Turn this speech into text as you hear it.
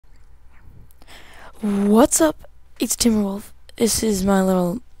What's up? It's Timberwolf. This is my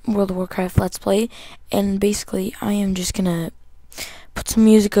little World of Warcraft Let's Play, and basically I am just gonna put some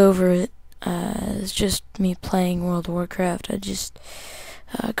music over it. It's just me playing World of Warcraft. I just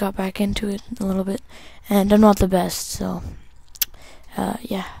got back into it a little bit, and I'm not the best, so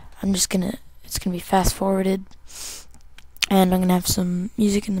yeah, it's gonna be fast forwarded, and I'm gonna have some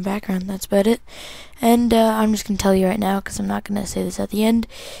music in the background. That's about it. And I'm just gonna tell you right now, because I'm not gonna say this at the end.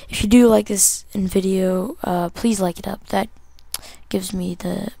 If you do like this in video, please like it up. That gives me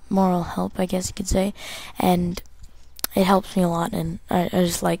the moral help, I guess you could say, and it helps me a lot. And I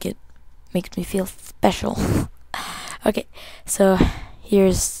just like it. Makes me feel special. Okay, so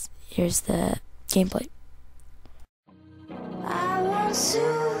here's the gameplay. I won't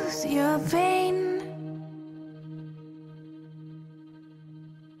soothe your pain.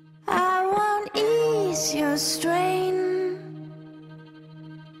 I won't ease your strain.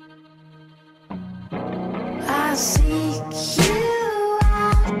 I'll seek you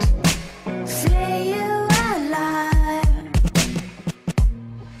out, flay you alive.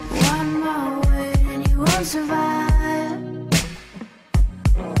 One more word and you won't survive.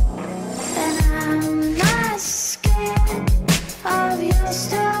 And I'm not scared of your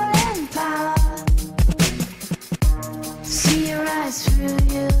stolen power. See your eyes through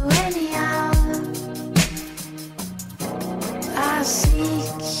you anyhow. I'll seek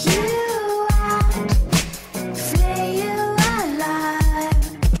you out, flay you alive.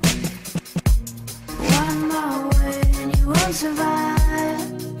 One more word and you won't survive.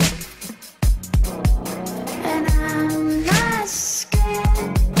 And I'm not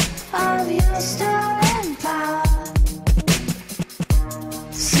scared of your stolen power.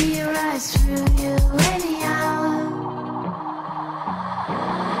 See your eyes through you anyhow.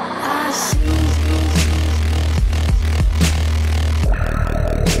 I see.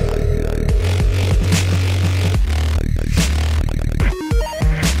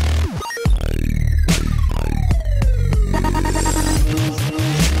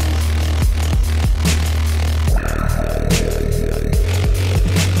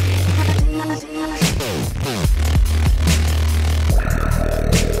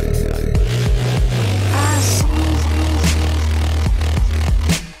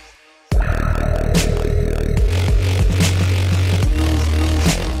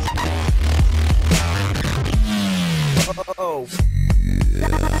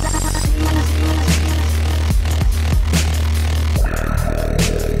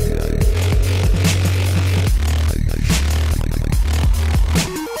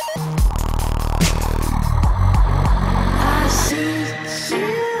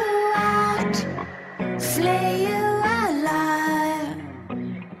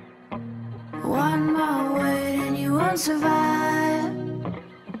 One more word and you won't survive.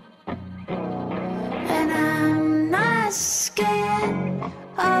 And I'm not scared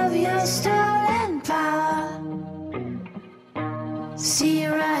of your stolen power. See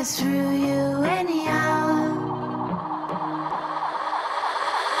your eyes through you anyhow.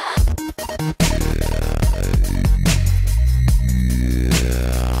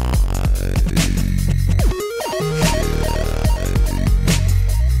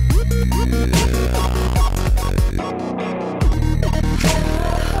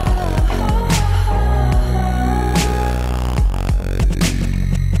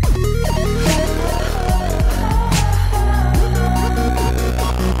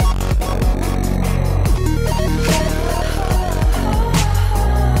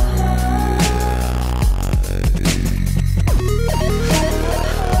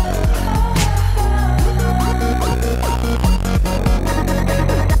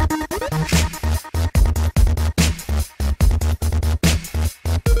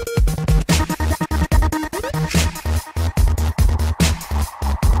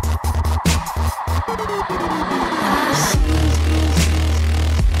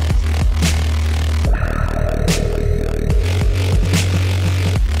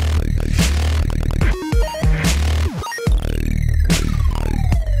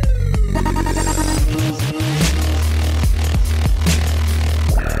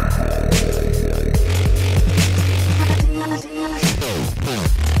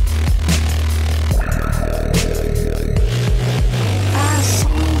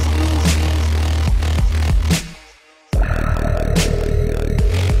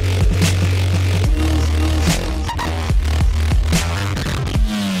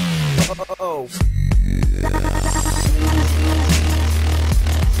 Oh.